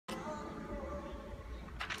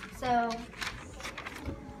So,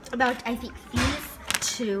 about, I think these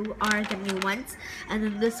two are the new ones, and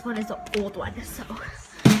then this one is the old one, so.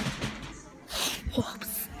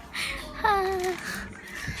 Whoops.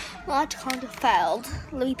 That kind of failed.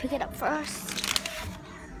 Let me pick it up first.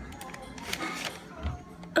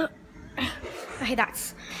 Okay,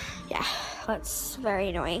 that's very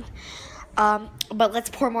annoying. But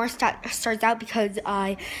let's pour more stars out because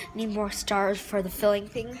I need more stars for the filling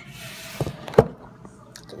thing.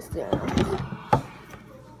 Just there.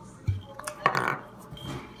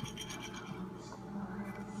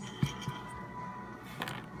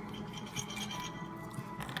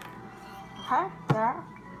 Okay, there.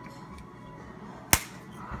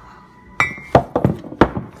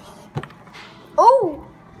 Oh,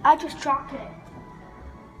 I just dropped it.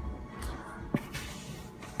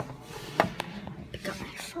 Pick up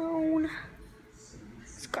my phone.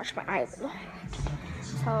 Scratch my eyelid.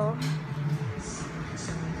 So.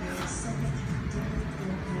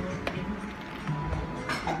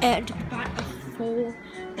 And bought a full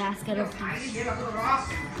basket of these.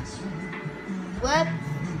 What?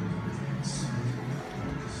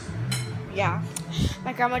 Yeah,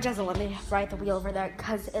 my grandma doesn't let me ride the wheel over there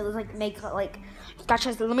because it was like make like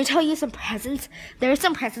scratches. Let me tell you some presents. There's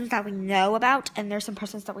some presents that we know about, and there's some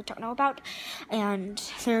presents that we don't know about. And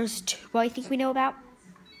there's two I think we know about,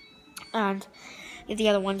 and the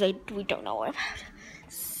other ones we don't know about.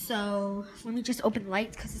 So let me just open the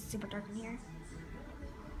lights because it's super dark in here.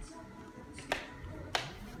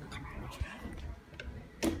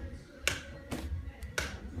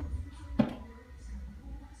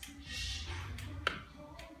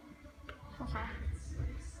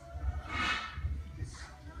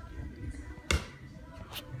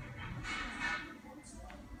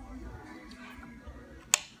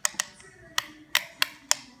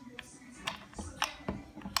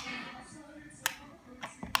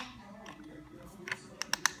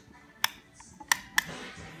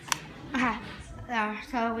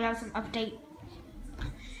 So we have some update.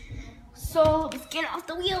 So let's get off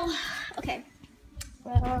the wheel. Okay.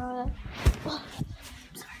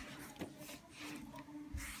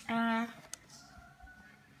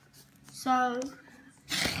 Sorry.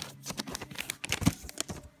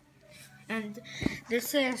 And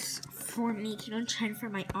this is for making a trend for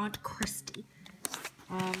my Aunt Christy.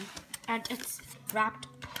 And it's wrapped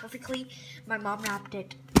perfectly. My mom wrapped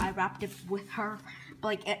it. I wrapped it with her. But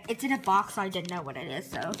like it's in a box, so I didn't know what it is.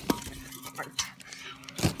 So,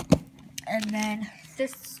 and then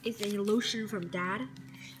this is a lotion from Dad.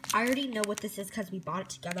 I already know what this is because we bought it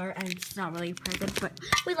together, and it's not really a present, but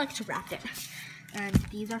we like to wrap it. And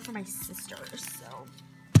these are for my sisters. So,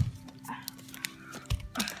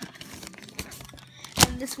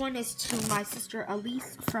 and this one is to my sister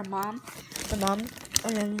Elise from Mom.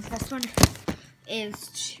 And then this one is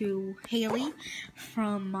to Haley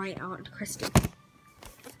from my Aunt Christy.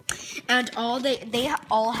 And they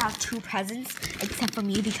all have two presents except for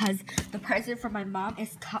me because the present from my mom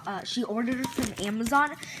is she ordered it from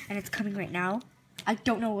Amazon and it's coming right now. I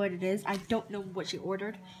don't know what it is. I don't know what she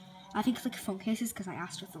ordered. I think it's like phone cases because I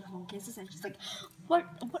asked her for phone cases and she's like, what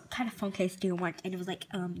kind of phone case do you want? And it was like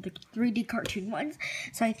the 3D cartoon ones.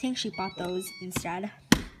 So I think she bought those instead.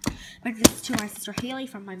 But this is to my sister Haley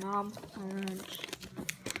from my mom. And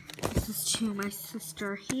this is to my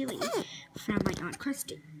sister Haley from my Aunt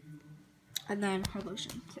Christy. And then her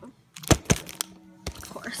lotion too, of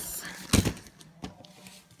course.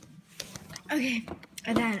 Okay,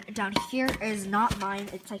 and then down here is not mine.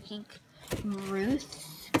 It's I think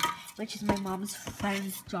Ruth, which is my mom's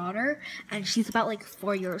friend's daughter, and she's about like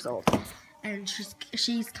 4 years old, and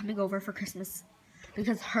she's coming over for Christmas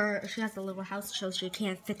because she has a little house, so she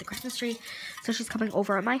can't fit the Christmas tree, so she's coming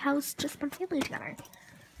over at my house to spend family together.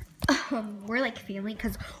 We're like family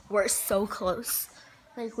because we're so close.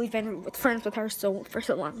 Like, we've been friends with her for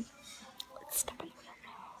so long. Let's step on the wheel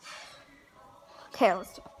now. Okay, let's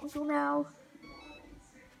step on the wheel now.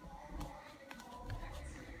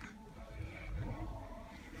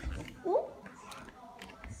 Ooh.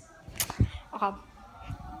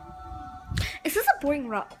 Is this a boring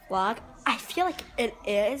vlog? I feel like it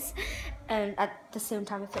is. And at the same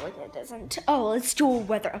time, I feel like it isn't. Oh, let's do a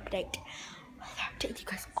weather update. Weather update, you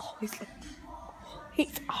guys always like.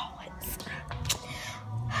 He's always.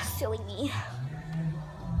 Silly me.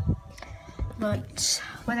 But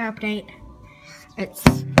weather update, it's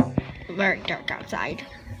very dark outside.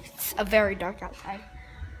 It's a very dark outside.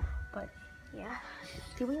 But yeah.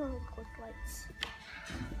 Do we want to close the lights?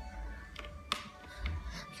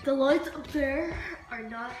 The lights up there are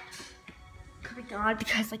not coming on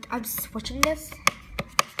because like I'm switching this.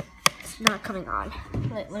 It's not coming on.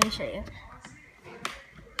 Let me show you.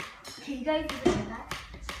 Okay, you guys,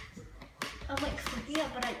 I'm like flipping it,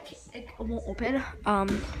 but it won't open.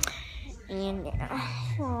 And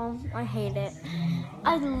oh, I hate it.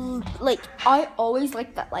 I always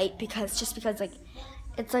like that light because like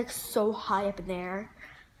it's like so high up in there.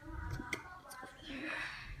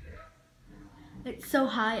 It's so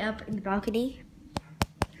high up in the balcony.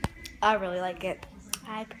 I really like it.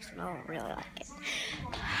 I personally really like it.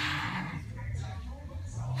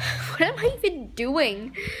 What am I even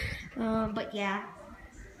doing? But yeah.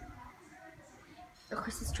 The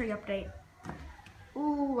Christmas tree update.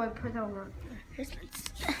 Ooh, I put that on Christmas.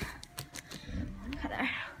 Look at that.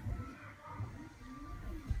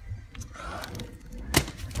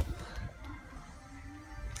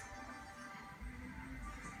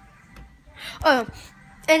 Oh,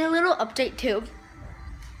 and a little update too.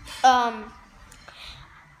 I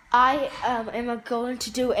am going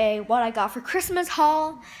to do a what I got for Christmas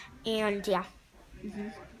haul, and yeah.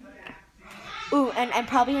 Ooh, and I'm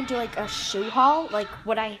probably gonna do like a shoe haul, like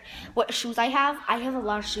what shoes I have. I have a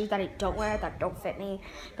lot of shoes that I don't wear that don't fit me,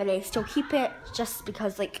 but I still keep it just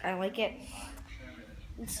because like I like it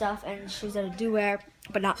and stuff. And shoes that I do wear,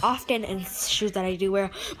 but not often, and shoes that I do wear,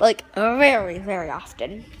 but like very, very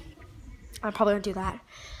often. I'm probably gonna do that.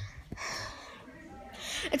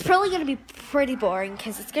 It's probably gonna be pretty boring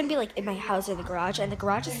because it's gonna be like in my house or the garage, and the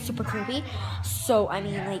garage is super creepy. So I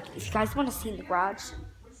mean, like if you guys want to see in the garage,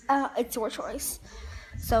 it's your choice.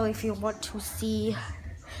 So if you want to see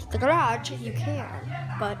the garage, you can,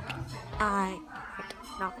 but I might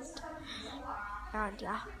not. And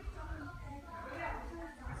yeah.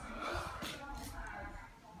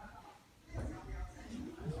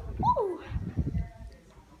 Woo!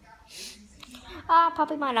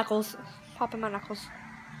 Popping my knuckles. Popping my knuckles.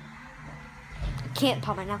 Can't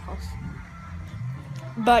pop my knuckles.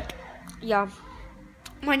 But yeah,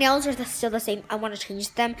 my nails are still the same. I want to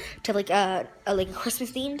change them to like a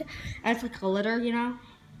Christmas themed. I have like glitter, you know.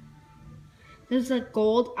 There's like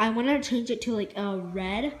gold. I want to change it to like a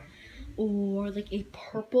red or like a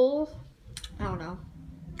purple. I don't know.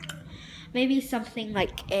 Maybe something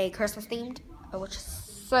like a Christmas themed, which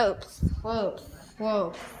is slopes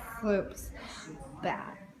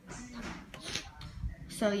bad.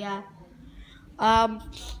 So yeah,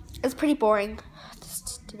 it's pretty boring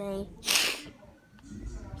today.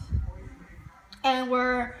 And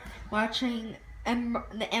we're watching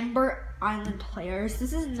the Ember Island Players.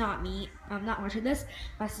 This is not me. I'm not watching this.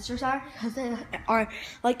 My sisters are, because they are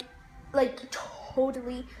like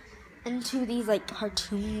totally into these like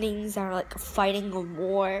cartoon things that are like fighting a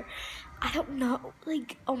war. I don't know.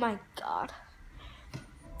 Like, oh my god.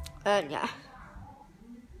 And yeah.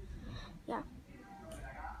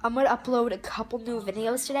 I'm gonna upload a couple new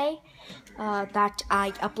videos today that I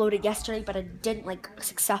uploaded yesterday, but I didn't like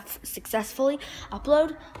successfully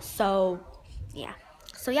upload. So yeah.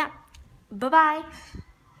 Bye bye.